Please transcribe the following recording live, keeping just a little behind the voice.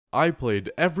I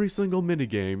played every single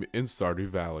minigame in Stardew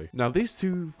Valley. Now these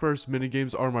two first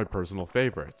minigames are my personal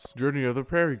favorites. Journey of the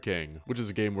Prairie King, which is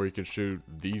a game where you can shoot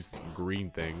these green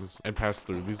things and pass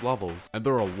through these levels. And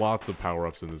there are lots of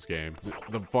power-ups in this game.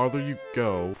 The farther you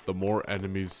go, the more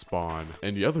enemies spawn.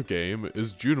 And the other game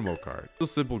is Junimo Kart. It's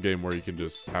a simple game where you can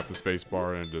just have the space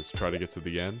bar and just try to get to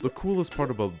the end. The coolest part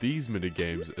about these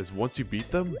minigames is once you beat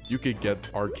them, you can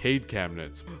get arcade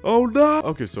cabinets. Oh no!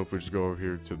 Okay, so if we just go over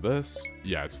here to this,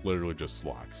 yeah, it's literally just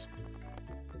slots.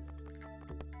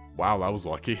 Wow, that was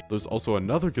lucky. There's also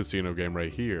another casino game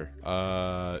right here.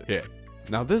 Hit.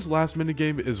 Now this last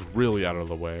minigame is really out of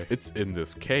the way. It's in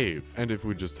this cave. And if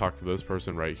we just talk to this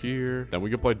person right here, then we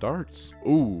can play darts.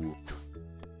 Ooh.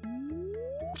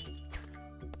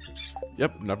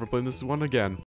 Yep, never playing this one again.